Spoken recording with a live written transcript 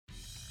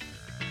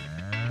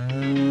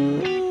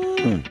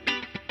Welcome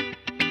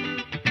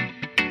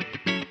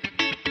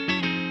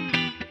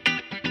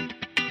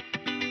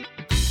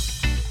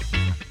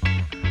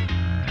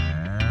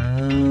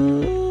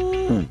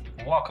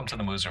to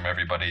the Moos Room,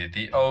 everybody.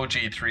 The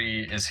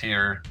OG3 is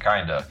here,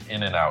 kinda,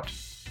 in and out,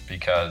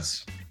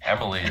 because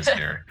Emily is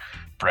here.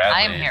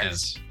 Bradley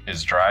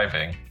is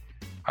driving,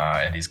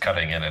 and he's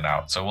cutting in and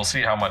out. So we'll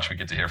see how much we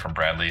get to hear from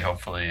Bradley.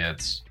 Hopefully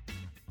it's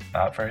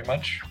not very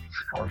much.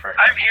 I'm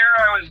here.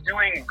 I was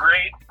doing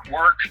great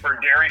work for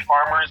dairy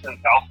farmers in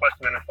Southwest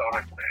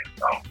Minnesota today.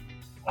 So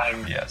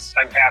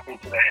I'm happy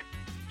today.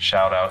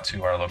 Shout out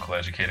to our local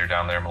educator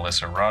down there,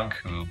 Melissa Runk,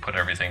 who put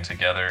everything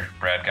together.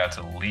 Brad got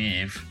to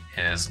leave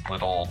his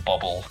little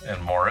bubble in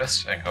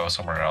Morris and go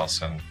somewhere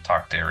else and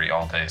talk dairy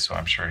all day. So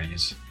I'm sure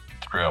he's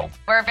thrilled.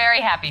 We're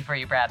very happy for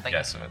you, Bradley.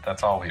 Yes,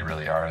 that's all we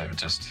really are. It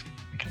just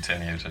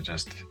continue to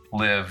just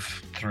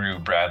live through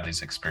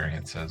Bradley's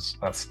experiences.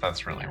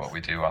 That's really what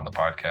we do on the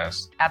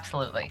podcast.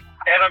 Absolutely.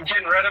 And I'm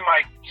getting rid of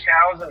my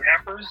cows and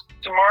heifers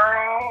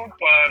tomorrow,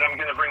 but I'm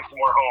going to bring some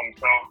more home.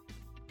 So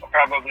I'll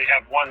probably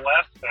have one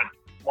less, but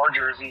more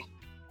jerseys.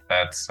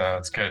 That's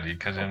good. You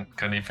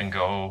couldn't even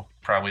go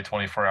probably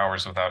 24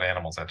 hours without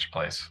animals at your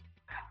place.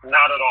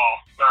 Not at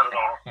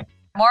all.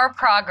 More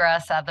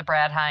progress at the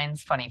Brad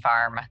Hines Funny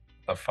Farm.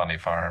 The Funny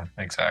Farm,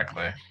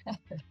 exactly.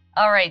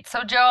 All right.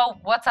 So, Joe,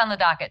 what's on the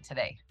docket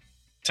today?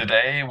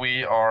 Today,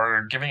 we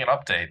are giving an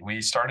update.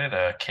 We started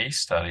a case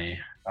study,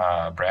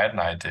 Brad and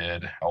I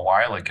did a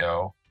while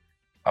ago,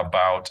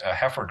 about a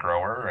heifer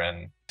grower,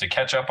 and to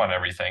catch up on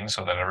everything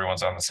so that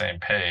everyone's on the same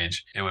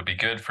page, it would be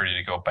good for you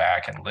to go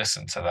back and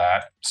listen to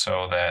that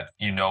so that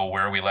you know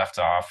where we left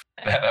off.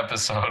 That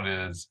episode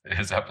is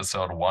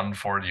episode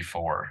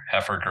 144,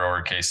 heifer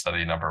grower case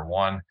study number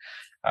 1.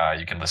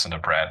 You can listen to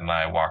Brad and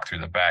I walk through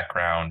the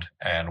background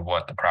and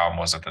what the problem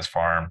was at this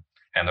farm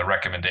and the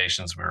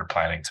recommendations we were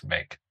planning to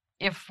make.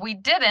 If we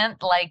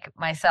didn't, like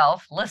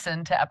myself,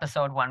 listen to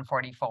episode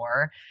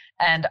 144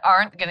 and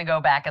aren't going to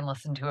go back and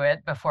listen to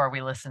it before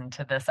we listen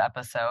to this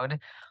episode,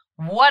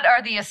 what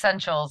are the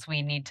essentials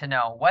we need to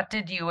know? What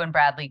did you and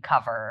Bradley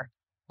cover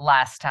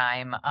last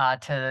time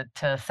to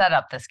set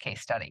up this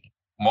case study?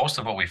 Most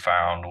of what we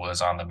found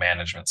was on the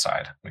management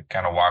side. We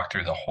kind of walked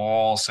through the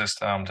whole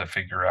system to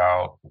figure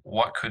out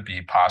what could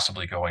be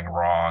possibly going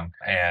wrong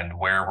and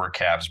where were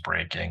calves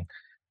breaking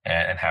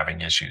and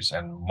having issues.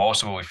 And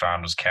most of what we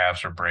found was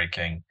calves were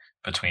breaking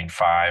between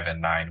 5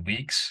 and 9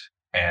 weeks,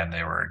 and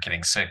they were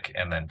getting sick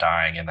and then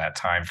dying in that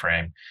time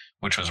frame,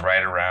 which was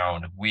right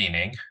around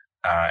weaning,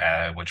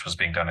 which was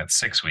being done at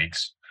 6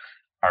 weeks.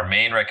 Our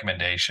main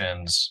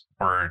recommendations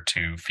were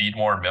to feed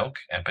more milk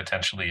and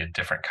potentially a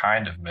different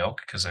kind of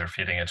milk because they're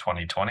feeding a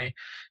 20-20,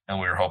 and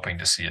we were hoping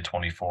to see a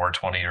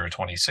 24-20 or a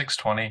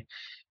 26-20,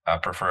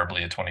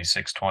 preferably a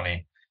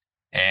 26-20,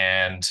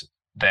 and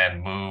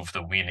then move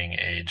the weaning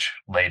age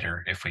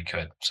later if we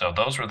could. So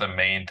those were the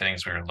main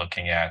things we were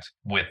looking at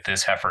with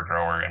this heifer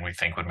grower and we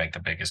think would make the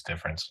biggest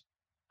difference.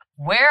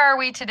 Where are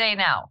we today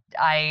now?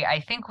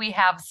 I think we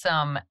have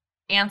some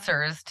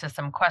answers to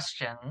some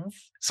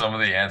questions. Some of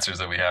the answers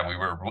that we have,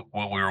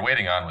 what we were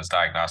waiting on was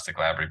diagnostic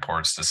lab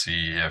reports to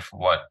see if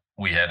what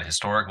we had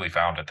historically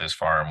found at this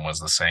farm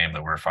was the same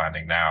that we're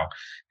finding now.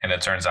 And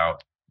it turns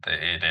out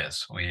that it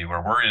is. We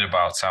were worried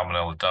about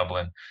Salmonella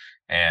Dublin,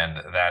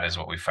 and that is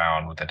what we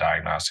found with the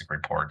diagnostic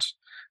reports,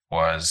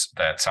 was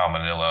that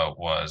Salmonella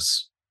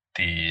was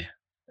the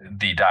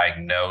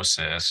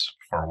diagnosis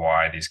for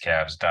why these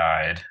calves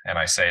died. And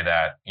I say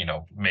that,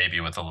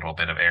 maybe with a little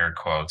bit of air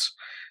quotes,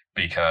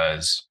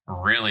 because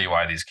really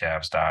why these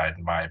calves died,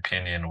 in my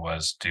opinion,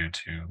 was due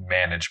to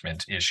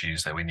management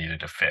issues that we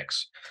needed to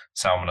fix.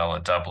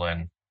 Salmonella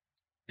Dublin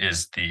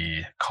is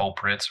the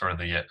culprit or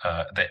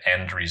the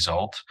end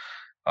result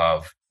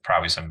of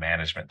probably some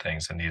management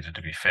things that needed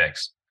to be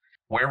fixed.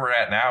 Where we're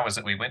at now is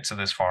that we went to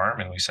this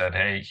farm and we said,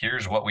 hey,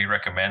 here's what we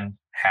recommend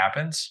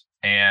happens.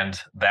 And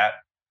that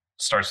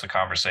starts the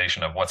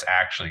conversation of what's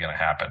actually going to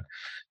happen,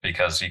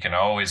 because you can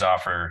always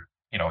offer,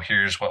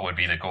 here's what would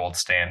be the gold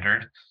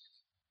standard.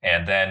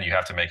 And then you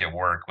have to make it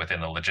work within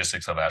the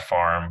logistics of that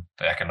farm,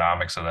 the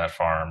economics of that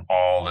farm,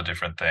 all the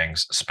different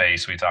things.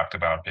 Space, we talked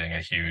about being a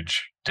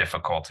huge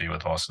difficulty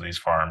with most of these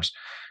farms.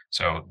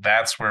 So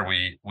that's where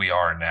we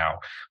are now.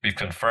 We've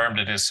confirmed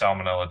it is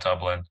Salmonella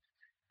Dublin.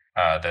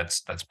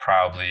 That's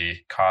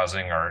probably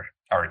causing our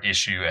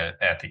issue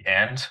at the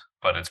end,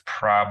 but it's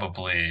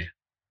probably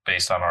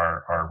based on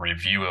our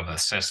review of the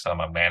system,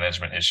 a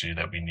management issue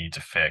that we need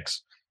to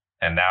fix.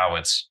 And now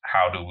it's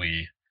how do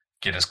we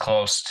get as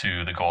close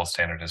to the gold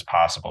standard as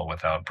possible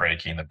without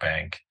breaking the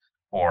bank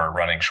or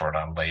running short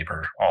on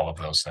labor, all of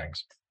those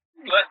things.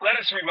 Let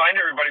us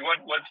remind everybody what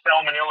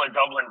Salmonella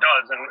Dublin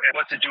does and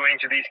what's it doing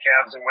to these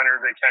calves and when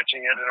are they catching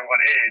it and at what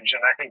age.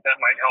 And I think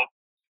that might help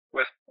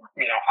with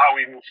how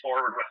we move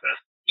forward with this,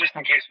 just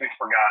in case we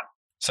forgot.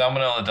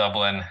 Salmonella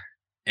Dublin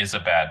is a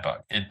bad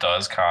bug. It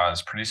does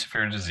cause pretty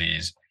severe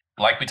disease.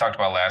 Like we talked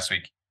about last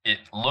week, it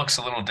looks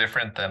a little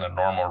different than a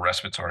normal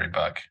respiratory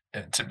bug.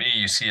 To me,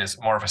 you see as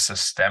more of a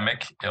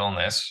systemic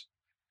illness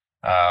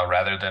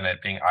rather than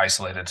it being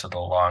isolated to the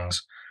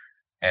lungs.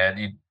 And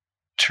you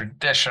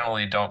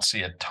traditionally don't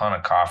see a ton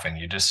of coughing.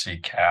 You just see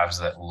calves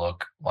that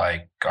look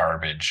like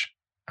garbage.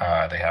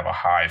 They have a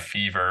high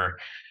fever.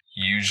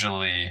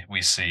 Usually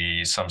we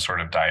see some sort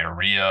of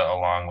diarrhea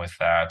along with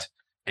that.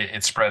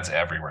 It spreads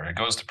everywhere. It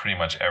goes to pretty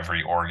much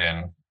every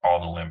organ, all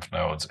the lymph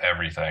nodes,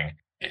 everything.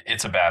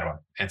 It's a bad one.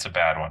 It's a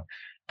bad one.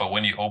 But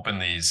when you open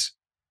these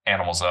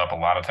animals up, a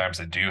lot of times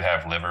they do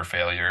have liver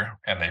failure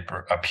and they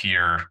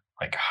appear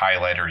like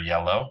highlighter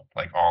yellow,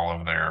 like all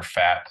of their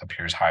fat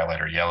appears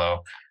highlighter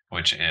yellow,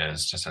 which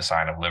is just a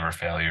sign of liver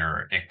failure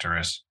or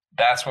icterus.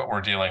 That's what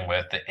we're dealing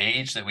with. The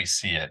age that we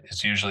see it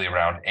is usually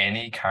around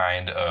any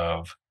kind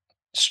of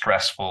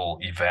stressful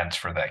event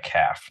for that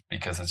calf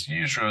because it's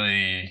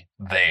usually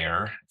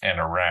there and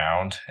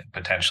around and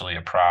potentially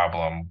a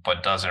problem,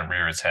 but doesn't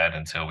rear its head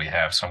until we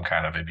have some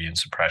kind of immune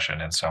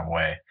suppression in some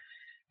way.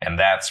 And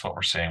that's what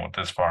we're seeing with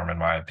this farm, in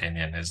my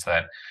opinion, is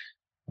that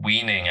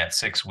weaning at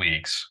 6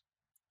 weeks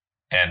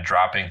and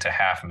dropping to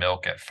half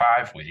milk at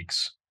 5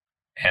 weeks,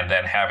 and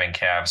then having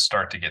calves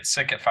start to get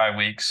sick at 5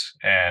 weeks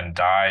and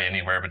die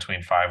anywhere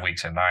between 5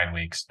 weeks and 9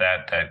 weeks,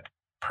 that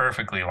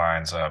perfectly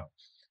lines up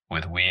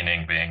with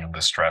weaning being the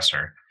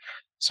stressor.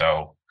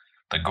 So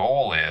the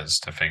goal is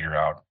to figure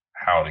out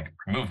how to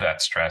remove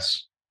that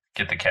stress,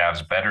 get the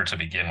calves better to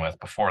begin with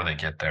before they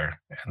get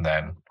there, and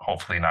then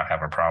hopefully not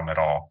have a problem at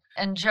all.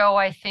 And Joe,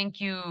 I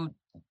think you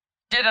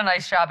did a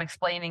nice job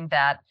explaining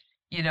that,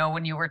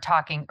 when you were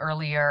talking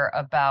earlier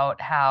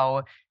about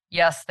how,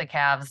 yes, the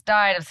calves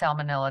died of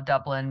Salmonella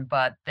Dublin,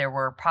 but there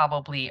were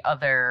probably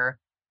other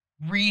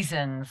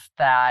reasons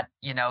that,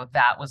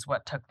 that was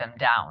what took them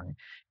down.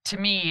 To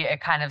me, it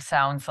kind of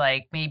sounds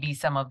like maybe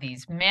some of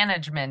these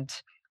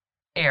management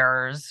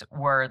errors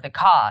were the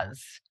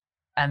cause,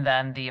 and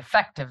then the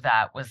effect of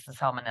that was the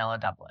Salmonella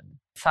Dublin.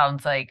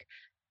 Sounds like,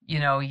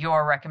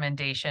 your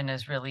recommendation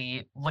is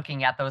really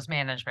looking at those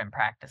management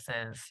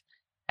practices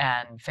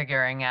and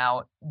figuring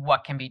out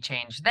what can be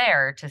changed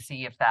there to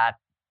see if that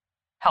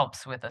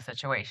helps with the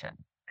situation.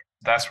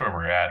 That's where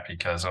we're at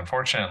because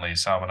unfortunately,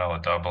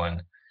 Salmonella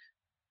Dublin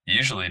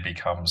usually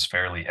becomes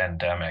fairly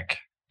endemic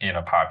in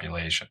a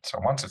population. So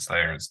once it's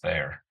there, it's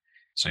there.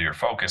 So your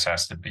focus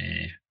has to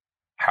be,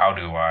 how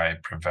do I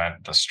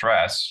prevent the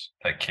stress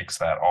that kicks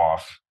that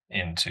off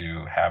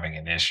into having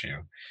an issue?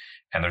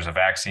 And there's a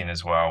vaccine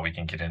as well. We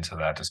can get into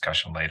that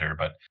discussion later.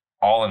 But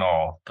all in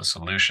all, the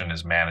solution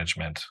is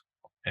management.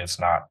 It's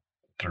not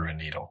through a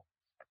needle.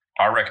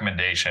 Our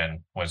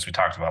recommendation, as we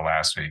talked about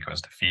last week,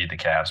 was to feed the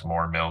calves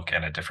more milk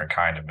and a different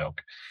kind of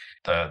milk.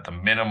 The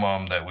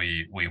minimum that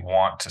we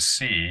want to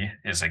see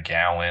is a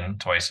gallon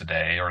twice a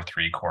day or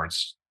 3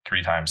 quarts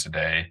 3 times a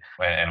day.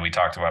 And we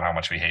talked about how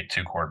much we hate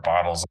 2-quart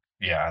bottles.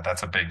 Yeah,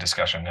 that's a big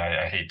discussion.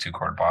 I hate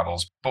 2-quart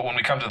bottles. But when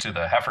we come to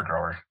the heifer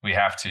grower, we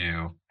have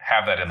to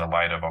have that in the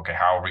light of, okay,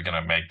 how are we going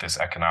to make this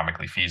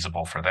economically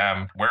feasible for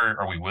them? Where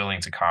are we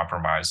willing to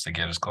compromise to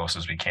get as close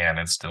as we can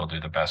and still do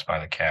the best by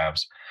the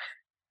calves?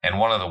 And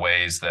one of the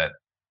ways that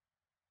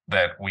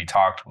we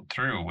talked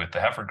through with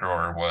the heifer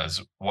grower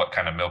was, what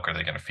kind of milk are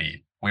they going to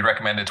feed? We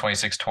recommended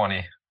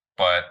 2620,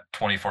 but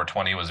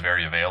 2420 was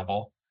very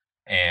available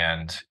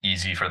and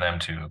easy for them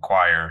to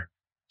acquire,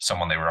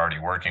 someone they were already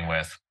working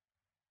with.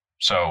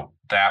 So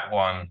that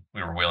one,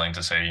 we were willing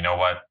to say, you know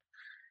what,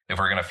 if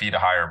we're going to feed a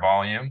higher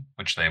volume,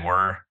 which they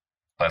were,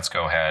 let's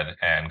go ahead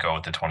and go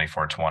with the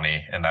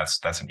 2420. And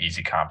that's an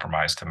easy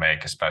compromise to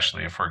make,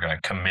 especially if we're going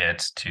to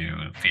commit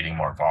to feeding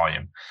more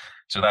volume.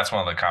 So that's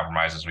one of the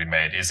compromises we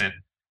made. Is it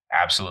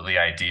absolutely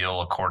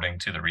ideal according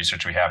to the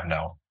research we have?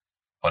 No,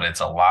 but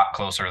it's a lot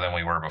closer than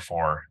we were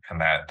before.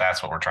 And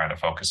that's what we're trying to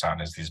focus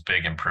on, is these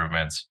big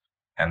improvements.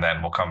 And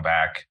then we'll come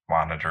back,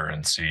 monitor,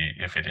 and see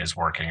if it is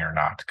working or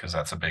not, because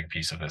that's a big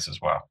piece of this as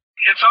well.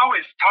 It's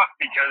always tough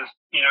because,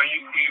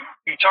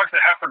 you talk to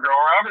the heifer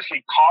grower,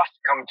 obviously costs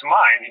come to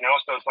mind,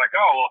 so it's like,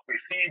 oh, well, if we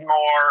feed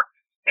more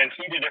and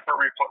feed a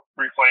different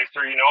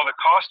replacer, the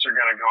costs are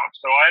going to go up.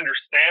 So I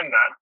understand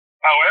that.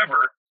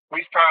 However,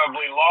 we've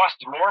probably lost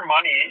more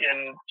money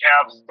in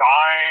calves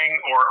dying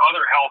or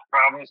other health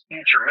problems,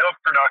 future milk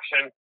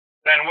production,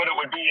 than what it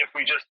would be if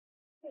we just,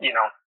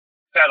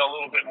 fed a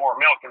little bit more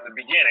milk in the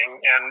beginning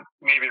and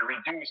maybe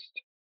reduced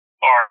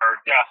our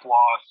death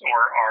loss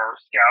or our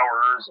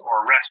scours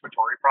or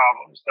respiratory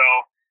problems. So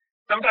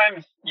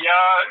sometimes,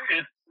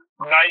 yeah, it's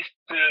nice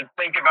to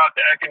think about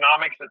the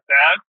economics at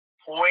that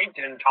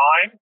point in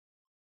time,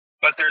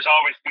 but there's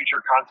always future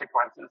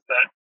consequences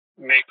that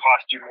may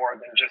cost you more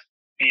than just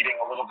feeding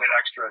a little bit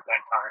extra at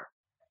that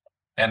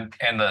time.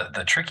 And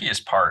the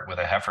trickiest part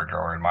with a heifer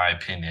grower, in my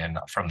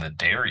opinion, from the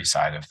dairy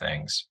side of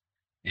things,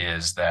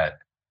 is that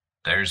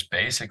there's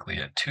basically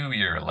a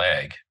 2-year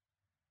lag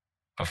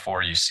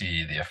before you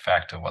see the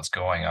effect of what's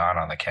going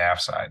on the calf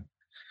side.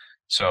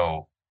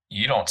 So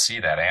you don't see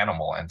that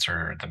animal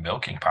enter the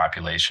milking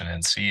population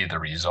and see the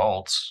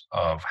results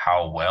of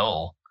how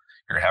well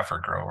your heifer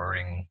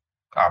growing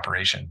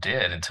operation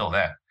did until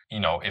then.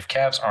 If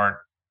calves aren't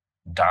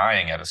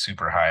dying at a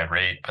super high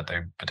rate, but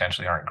they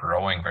potentially aren't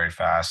growing very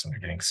fast and they're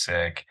getting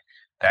sick,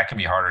 that can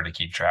be harder to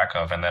keep track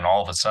of. And then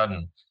all of a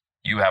sudden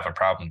you have a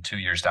problem 2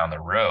 years down the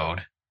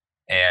road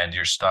and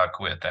you're stuck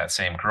with that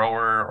same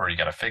grower, or you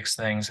got to fix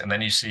things. And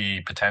then you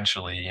see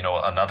potentially,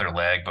 another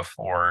leg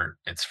before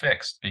it's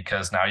fixed,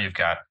 because now you've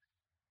got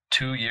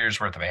 2 years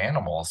worth of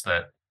animals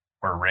that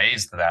were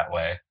raised that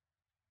way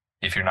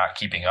if you're not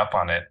keeping up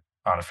on it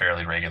on a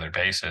fairly regular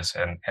basis.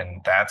 And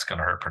that's going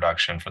to hurt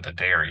production for the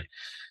dairy.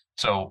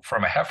 So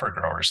from a heifer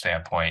grower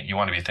standpoint, you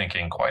want to be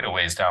thinking quite a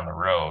ways down the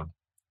road,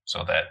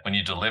 so that when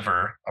you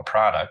deliver a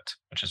product,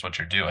 which is what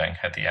you're doing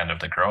at the end of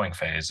the growing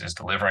phase, is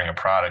delivering a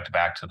product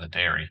back to the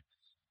dairy.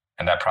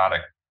 And that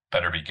product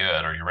better be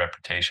good, or your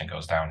reputation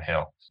goes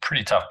downhill.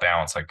 Pretty tough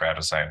balance, like Brad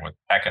was saying, with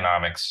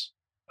economics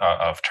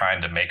of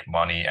trying to make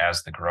money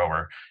as the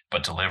grower,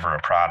 but deliver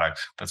a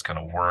product that's going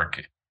to work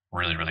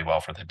really, really well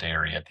for the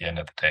dairy at the end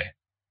of the day.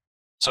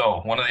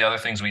 So one of the other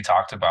things we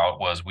talked about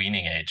was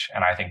weaning age.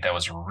 And I think that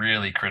was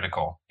really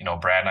critical.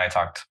 Brad and I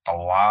talked a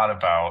lot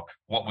about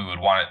what we would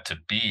want it to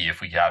be if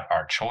we got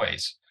our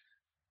choice.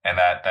 And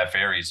that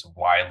varies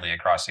widely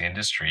across the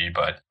industry,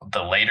 but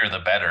the later the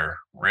better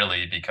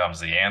really becomes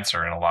the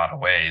answer in a lot of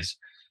ways.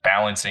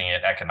 Balancing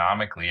it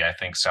economically, I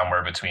think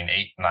somewhere between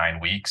 8 and 9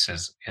 weeks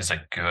is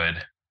a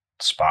good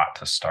spot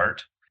to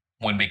start.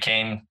 When we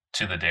came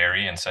to the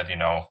dairy and said,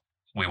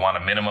 we want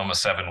a minimum of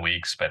 7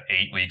 weeks, but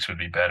 8 weeks would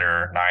be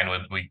better,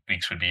 9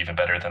 weeks would be even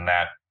better than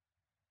that,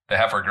 the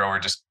heifer grower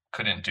just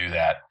couldn't do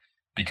that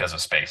because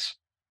of space.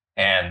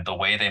 And the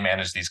way they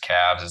manage these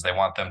calves is they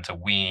want them to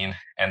wean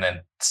and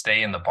then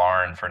stay in the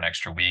barn for an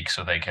extra week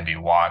so they can be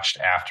watched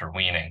after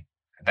weaning.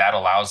 That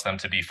allows them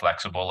to be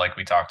flexible, like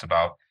we talked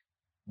about,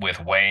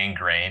 with weighing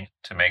grain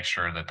to make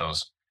sure that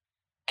those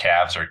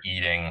calves are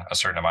eating a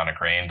certain amount of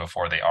grain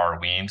before they are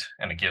weaned,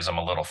 and it gives them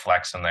a little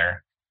flex in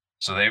there.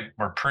 So they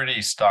were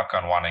pretty stuck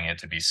on wanting it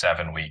to be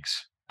 7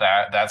 weeks.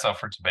 That's up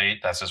for debate.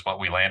 That's just what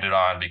we landed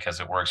on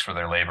because it works for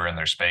their labor and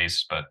their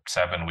space. But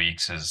 7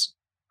 weeks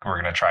we're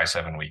going to try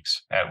 7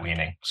 weeks at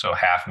weaning. So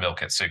half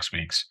milk at 6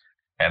 weeks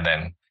and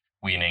then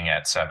weaning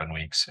at 7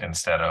 weeks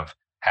instead of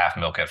half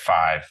milk at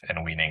 5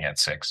 and weaning at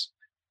 6.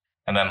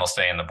 And then they'll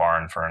stay in the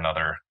barn for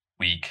another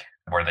week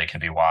where they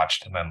can be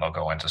watched, and then they'll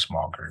go into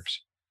small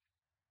groups.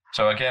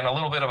 So again, a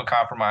little bit of a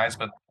compromise,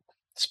 but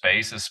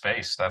space is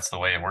space. That's the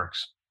way it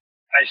works.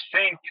 I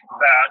think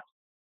that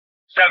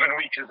 7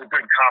 weeks is a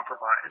good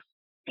compromise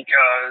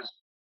because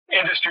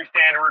industry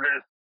standard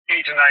is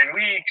 8 to 9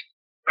 weeks.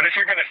 But if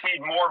you're going to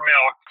feed more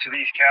milk to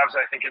these calves,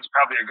 I think it's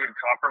probably a good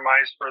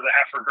compromise for the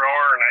heifer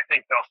grower. And I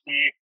think they'll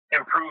see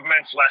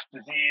improvements, less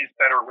disease,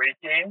 better weight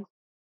gains.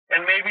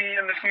 And maybe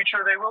in the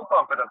future, they will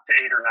bump it up to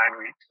 8 or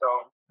 9 weeks. So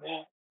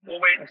we'll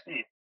wait and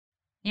see.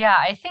 Yeah,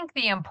 I think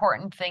the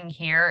important thing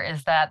here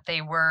is that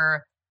they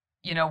were,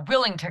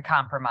 willing to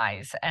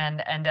compromise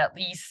and at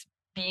least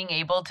being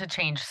able to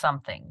change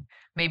something.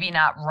 Maybe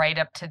not right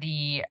up to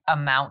the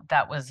amount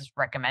that was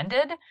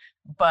recommended,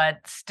 but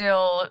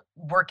still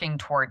working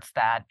towards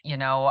that.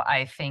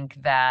 I think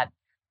that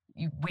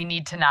we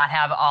need to not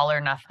have all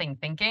or nothing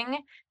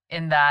thinking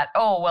in that,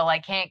 oh, well, I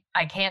can't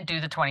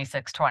do the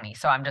 26-20,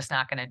 so I'm just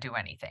not going to do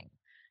anything.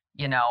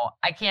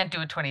 I can't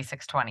do a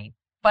 26-20,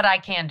 but I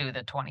can do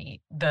the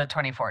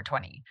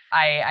 24-20.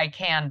 I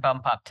can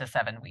bump up to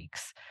 7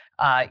 weeks.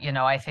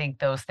 I think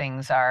those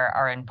things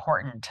are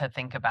important to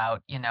think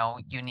about.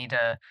 You need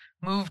to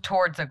move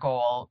towards a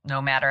goal,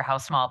 no matter how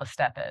small the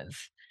step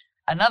is.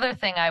 Another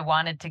thing I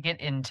wanted to get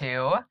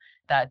into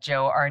that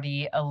Joe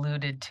already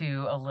alluded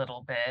to a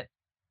little bit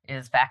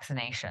is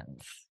vaccinations.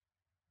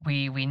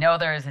 We know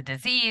there is a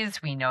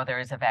disease, we know there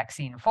is a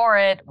vaccine for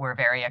it, we're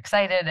very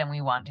excited and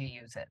we want to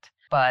use it.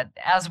 But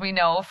as we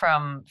know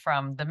from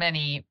the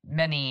many,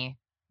 many,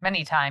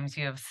 many times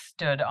you have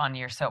stood on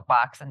your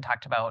soapbox and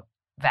talked about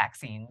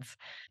vaccines,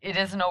 it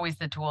isn't always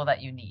the tool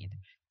that you need.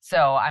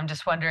 So I'm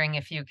just wondering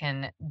if you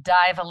can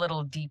dive a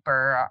little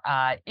deeper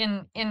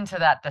into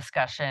that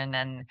discussion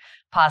and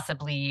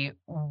possibly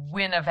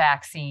when a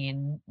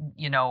vaccine,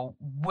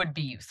 would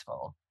be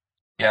useful.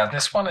 Yeah,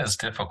 this one is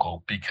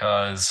difficult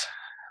because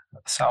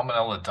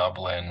Salmonella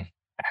Dublin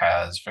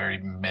has very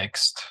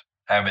mixed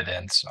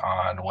evidence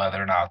on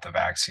whether or not the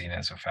vaccine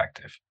is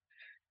effective.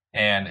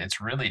 And it's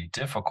really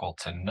difficult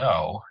to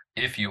know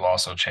if you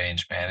also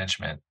change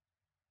management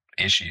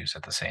issues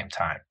at the same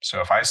time. So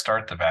if I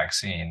start the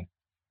vaccine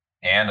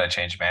and I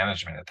change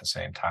management at the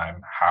same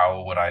time,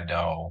 how would I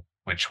know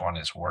which one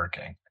is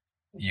working?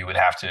 You would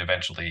have to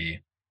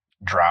eventually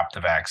drop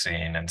the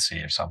vaccine and see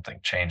if something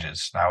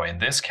changes. Now, in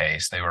this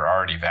case, they were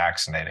already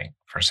vaccinating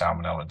for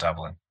Salmonella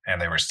Dublin,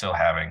 and they were still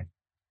having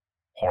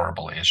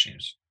horrible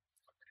issues.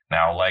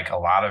 Now, like a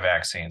lot of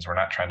vaccines, we're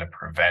not trying to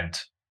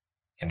prevent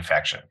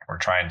infection. We're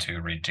trying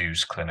to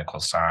reduce clinical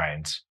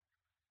signs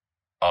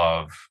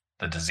of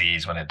the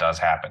disease when it does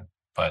happen.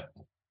 But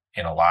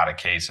in a lot of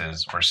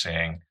cases, we're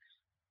seeing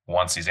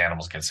once these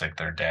animals get sick,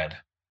 they're dead.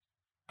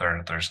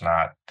 There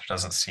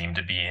doesn't seem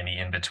to be any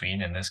in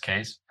between in this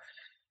case.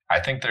 I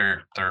think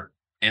there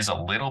is a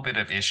little bit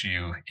of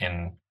issue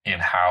in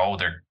how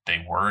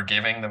they were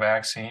giving the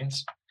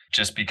vaccines,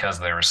 just because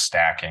they were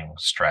stacking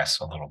stress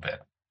a little bit.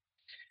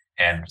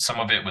 And some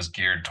of it was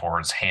geared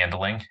towards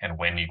handling and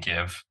when you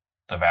give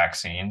the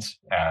vaccines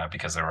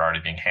because they were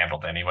already being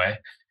handled anyway.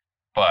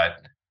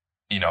 But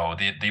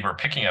they were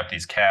picking up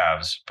these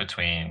calves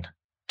between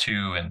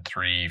 2 and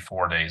 3,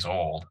 4 days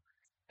old.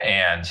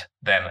 And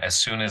then as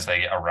soon as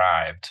they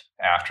arrived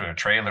after a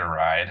trailer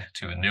ride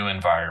to a new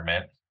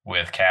environment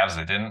with calves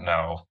they didn't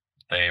know,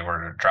 they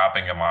were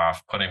dropping them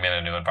off, putting them in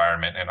a new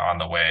environment, and on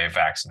the way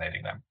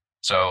vaccinating them.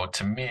 So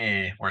to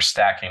me, we're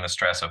stacking the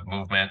stress of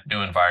movement,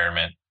 new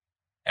environment,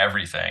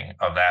 everything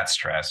of that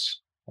stress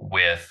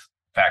with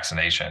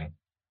vaccination.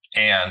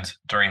 And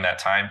during that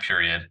time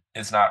period,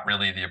 it's not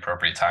really the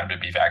appropriate time to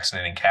be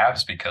vaccinating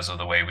calves because of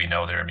the way we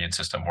know their immune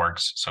system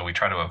works. So we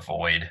try to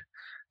avoid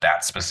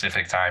that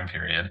specific time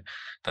period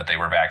that they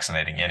were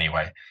vaccinating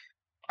anyway.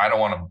 I don't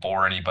want to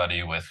bore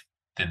anybody with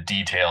the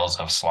details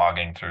of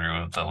slogging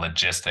through the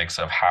logistics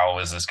of how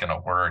is this going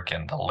to work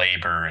and the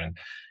labor and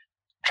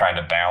trying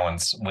to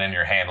balance when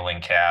you're handling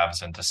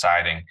calves and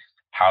deciding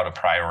how to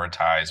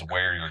prioritize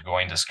where you're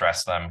going to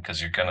stress them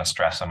because you're going to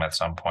stress them at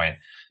some point.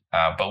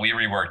 But we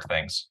reworked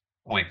things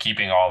with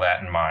keeping all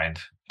that in mind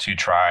to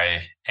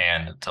try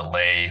and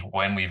delay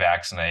when we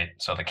vaccinate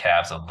so the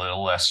calves a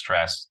little less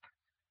stressed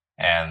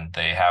and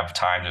they have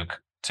time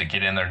to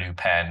get in their new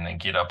pen and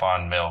get up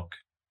on milk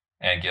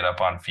and get up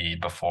on feed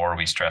before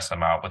we stress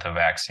them out with a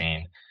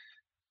vaccine.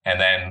 And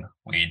then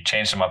we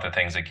changed some other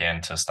things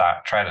again to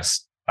try to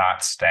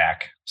not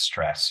stack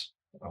stress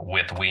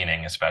with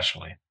weaning,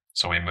 especially.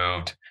 So we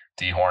moved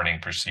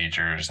dehorning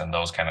procedures and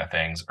those kind of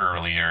things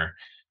earlier,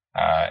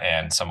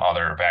 and some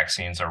other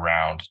vaccines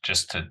around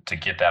just to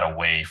get that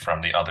away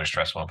from the other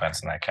stressful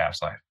events in that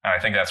calf's life. And I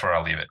think that's where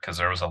I'll leave it because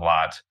there was a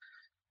lot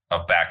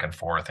of back and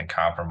forth and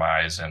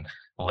compromise and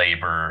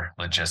labor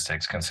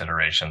logistics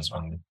considerations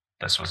when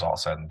this was all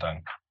said and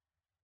done.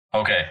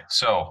 Okay,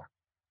 so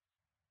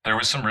there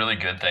was some really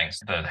good things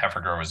that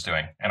Heifer Grower was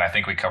doing, and I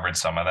think we covered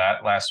some of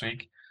that last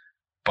week.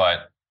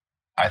 But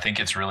I think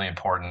it's really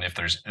important if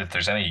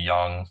there's any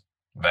young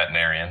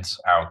veterinarians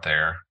out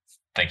there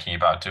thinking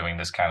about doing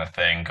this kind of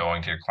thing,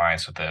 going to your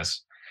clients with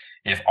this,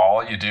 if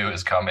all you do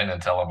is come in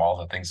and tell them all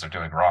the things they're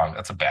doing wrong,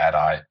 that's a bad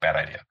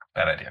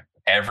idea.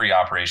 Every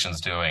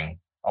operation's doing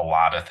a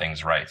lot of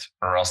things right,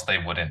 or else they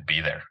wouldn't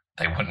be there.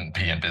 They wouldn't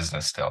be in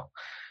business still.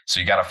 So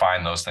you got to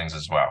find those things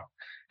as well.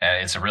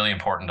 And it's really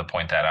important to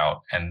point that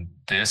out. And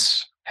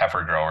this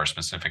Heifer Grower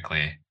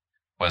specifically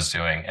was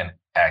doing an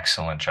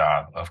excellent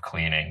job of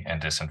cleaning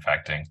and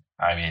disinfecting.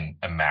 I mean,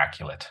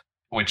 immaculate,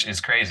 which is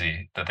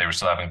crazy that they were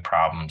still having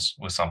problems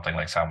with something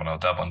like Salmonella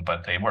Dublin,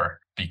 but they were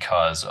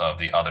because of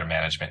the other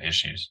management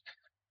issues.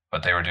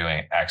 But they were doing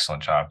an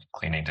excellent job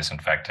cleaning,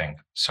 disinfecting.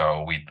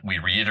 So we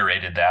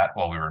reiterated that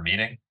while we were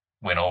meeting,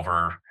 went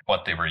over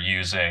what they were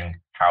using,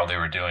 how they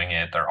were doing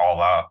it. They're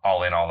all out,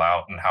 all in, all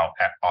out, and how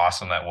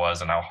awesome that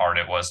was and how hard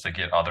it was to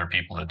get other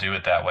people to do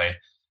it that way.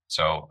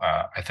 So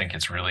I think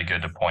it's really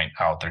good to point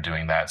out they're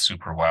doing that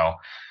super well.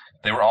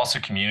 They were also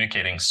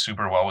communicating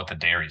super well with the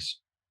dairies.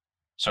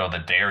 So the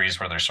dairies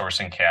where they're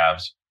sourcing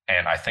calves,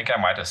 and I think I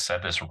might have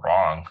said this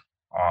wrong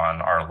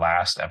on our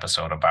last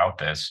episode about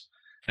this.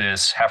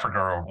 This Heifer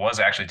Grower was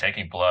actually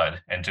taking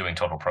blood and doing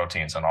total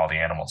proteins on all the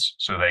animals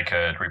so they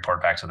could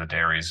report back to the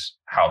dairies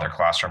how their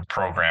colostrum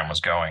program was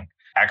going.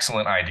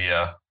 Excellent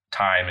idea,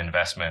 time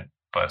investment,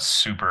 but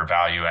super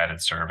value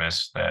added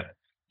service that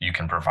you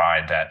can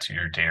provide that to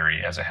your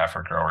dairy as a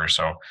Heifer Grower.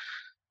 So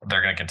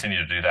they're going to continue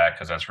to do that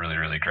because that's really,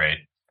 really great.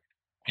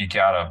 You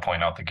got to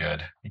point out the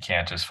good. You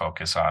can't just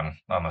focus on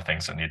the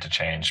things that need to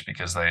change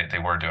because they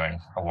were doing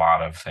a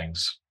lot of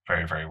things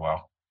very, very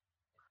well.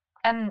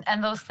 And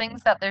those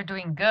things that they're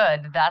doing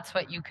good, that's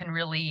what you can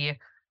really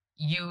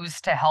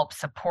use to help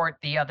support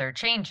the other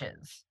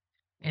changes.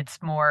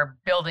 It's more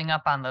building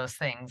up on those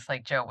things,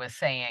 like Joe was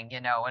saying,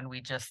 and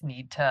we just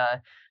need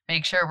to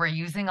make sure we're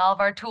using all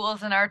of our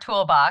tools in our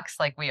toolbox,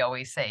 like we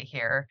always say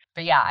here.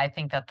 But yeah, I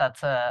think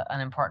that's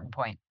an important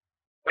point.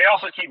 They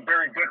also keep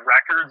very good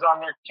records on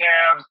their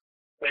calves.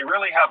 They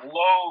really have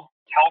low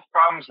health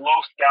problems, low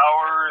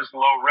scours,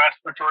 low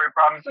respiratory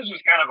problems. This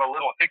is kind of a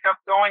little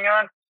hiccup going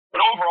on.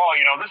 But overall,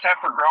 this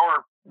Heifer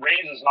Grower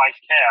raises nice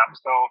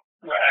calves. So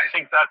I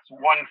think that's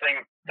one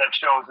thing that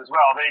shows as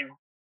well. They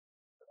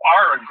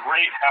are a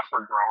great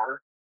Heifer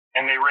Grower,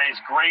 and they raise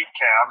great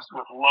calves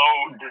with low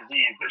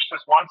disease. It's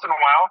just once in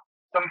a while,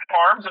 some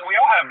farms, and we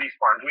all have these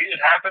farms.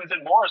 It happens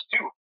in Moos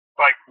too.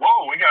 Like,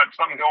 whoa, we got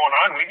something going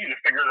on. We need to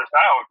figure this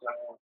out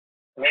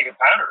and make it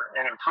better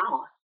and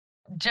improve.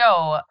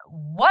 Joe,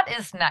 what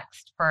is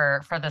next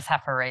for this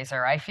heifer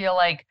raiser? I feel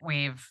like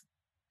we've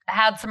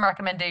had some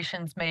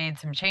recommendations made,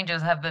 some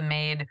changes have been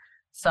made,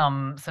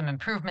 some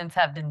improvements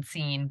have been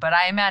seen, but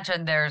I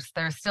imagine there's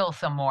still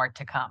some more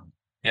to come.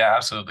 Yeah,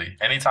 absolutely.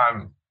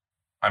 Anytime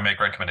I make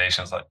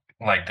recommendations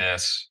like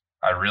this,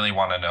 I really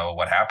want to know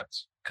what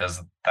happens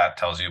because that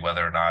tells you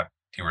whether or not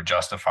you were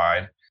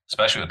justified,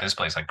 especially with this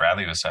place, like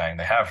Bradley was saying,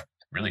 they have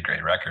really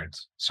great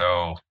records.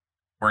 So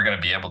we're going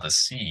to be able to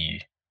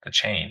see the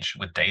change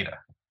with data,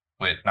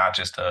 with not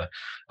just a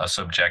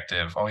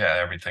subjective, oh yeah,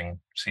 everything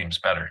seems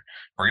better.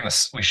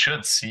 We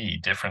should see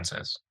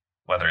differences,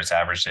 whether it's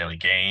average daily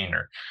gain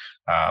or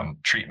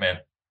treatment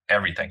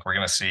everything. We're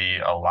going to see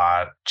a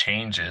lot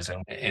changes,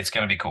 and it's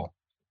going to be cool,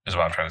 is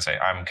what I'm trying to say.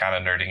 I'm kind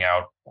of nerding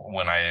out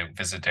when I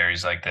visit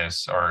dairies like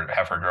this or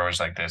heifer growers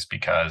like this,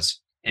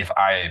 because if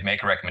I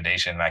make a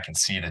recommendation and I can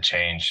see the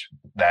change,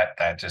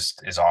 that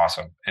just is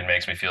awesome. It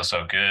makes me feel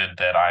so good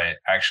that I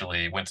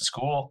actually went to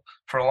school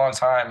for a long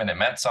time and it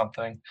meant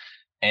something,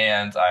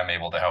 and I'm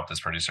able to help this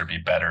producer be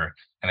better,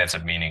 and it's a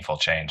meaningful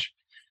change.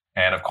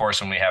 And of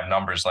course, when we have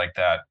numbers like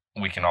that,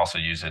 we can also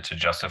use it to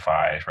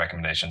justify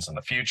recommendations in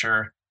the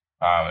future,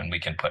 and we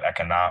can put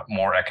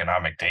more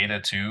economic data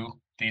to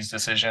these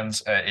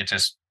decisions. It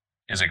just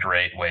is a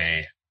great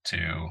way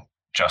to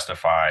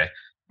justify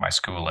my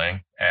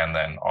schooling and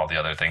then all the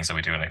other things that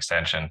we do in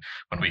extension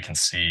when we can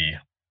see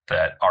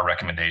that our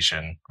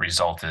recommendation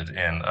resulted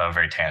in a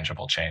very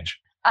tangible change.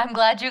 I'm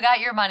glad you got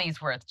your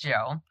money's worth,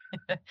 Joe.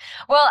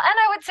 Well, and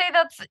I would say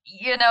that's,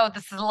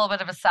 this is a little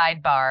bit of a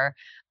sidebar,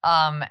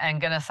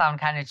 and gonna sound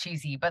kind of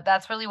cheesy, but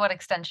that's really what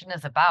extension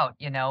is about,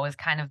 is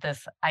kind of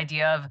this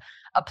idea of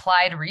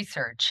applied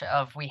research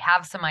of we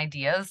have some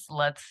ideas,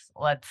 let's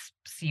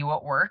see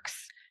what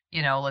works,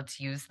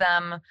 let's use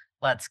them,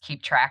 let's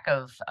keep track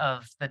of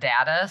the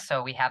data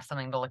so we have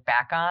something to look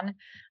back on.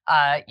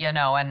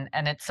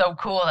 And it's so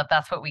cool that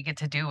that's what we get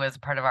to do as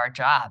part of our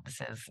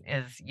jobs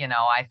is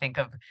I think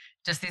of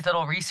just these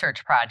little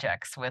research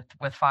projects with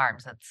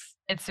farms.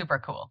 It's super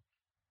cool.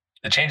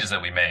 The changes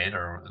that we made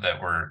or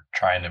that we're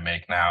trying to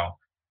make now,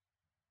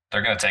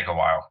 they're going to take a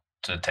while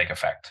to take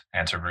effect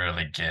and to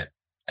really get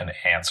an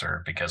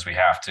answer, because we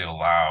have to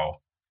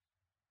allow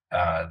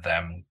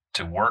them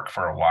to work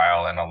for a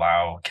while and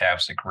allow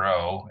calves to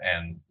grow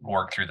and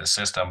work through the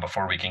system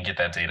before we can get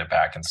that data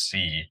back and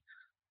see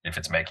if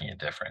it's making a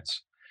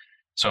difference.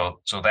 So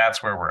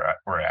that's where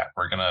we're at.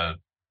 We're going to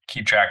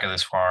keep track of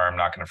this farm,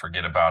 not going to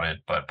forget about it,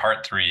 but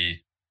part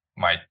 3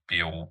 might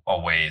be a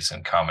ways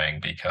in coming,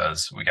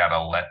 because we got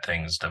to let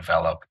things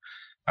develop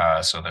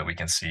so that we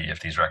can see if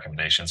these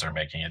recommendations are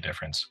making a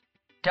difference.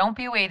 Don't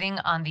be waiting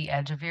on the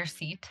edge of your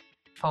seat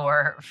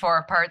for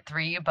part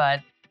 3,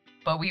 but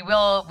we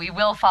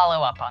will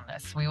follow up on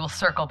this. We will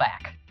circle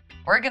back.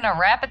 We're going to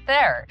wrap it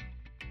there.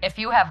 If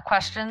you have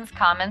questions,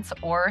 comments,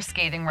 or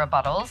scathing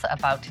rebuttals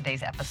about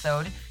today's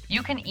episode,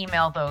 you can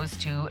email those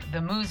to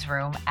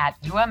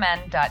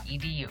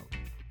themoosroom@umn.edu.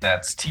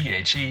 That's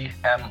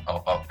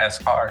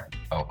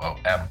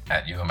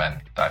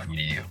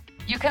TheMoosroom@umn.edu.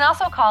 You can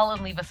also call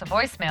and leave us a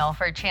voicemail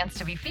for a chance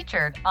to be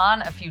featured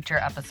on a future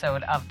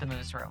episode of The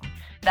Moos Room.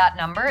 That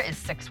number is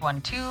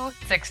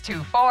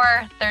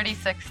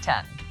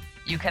 612-624-3610.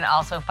 You can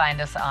also find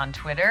us on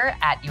Twitter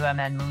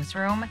 @UMN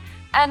Moosroom.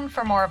 And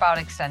for more about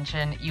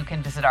Extension, you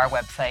can visit our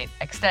website,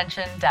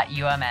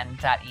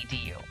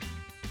 extension.umn.edu.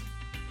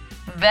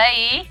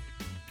 Bye.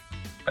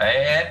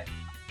 Bye.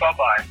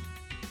 Bye-bye.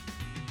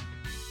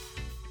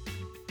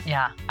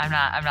 Yeah, I'm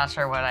not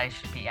sure what I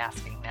should be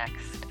asking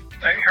next.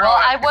 Well,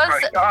 I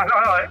was.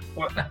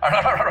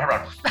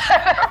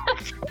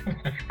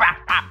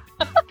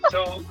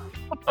 So